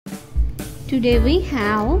Today we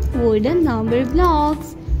have wooden number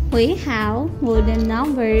blocks. We have wooden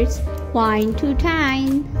numbers 1 to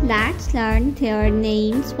 10. Let's learn their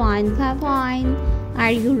names one by one.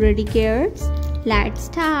 Are you ready, kids?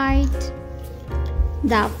 Let's start.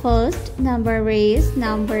 The first number is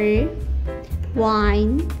number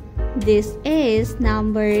 1. This is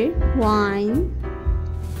number 1.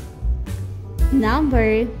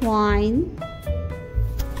 Number 1.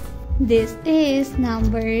 This is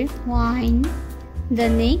number 1. The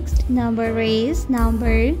next number is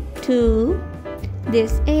number 2.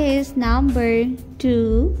 This is number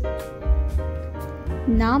 2.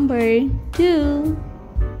 Number 2.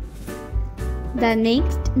 The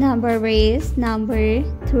next number is number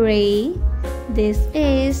 3. This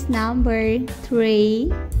is number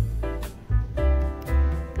 3.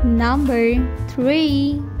 Number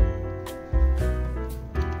 3.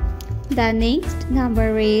 The next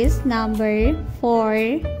number is number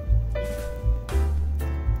 4.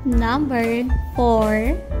 Number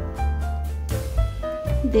 4.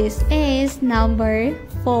 This is number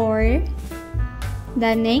 4.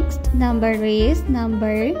 The next number is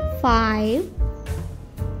number 5.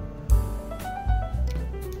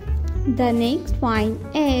 The next one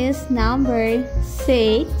is number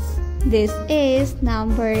 6. This is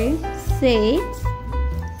number 6.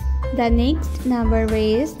 The next number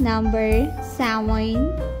is number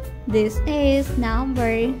 7. This is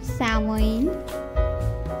number 7.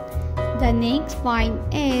 The next one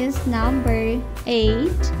is number 8.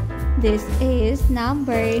 This is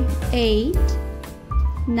number 8.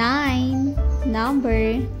 9.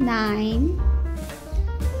 Number 9.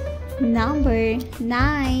 Number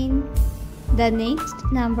 9. The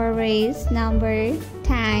next number is number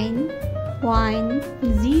 10.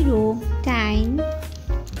 1, 0, 10.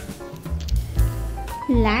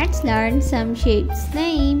 Let's learn some shapes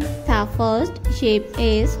name. The first shape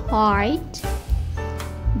is heart.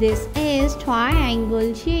 This is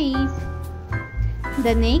triangle shape.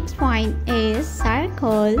 The next one is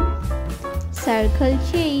circle. Circle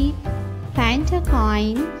shape.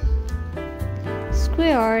 Pentagon.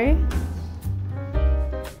 Square.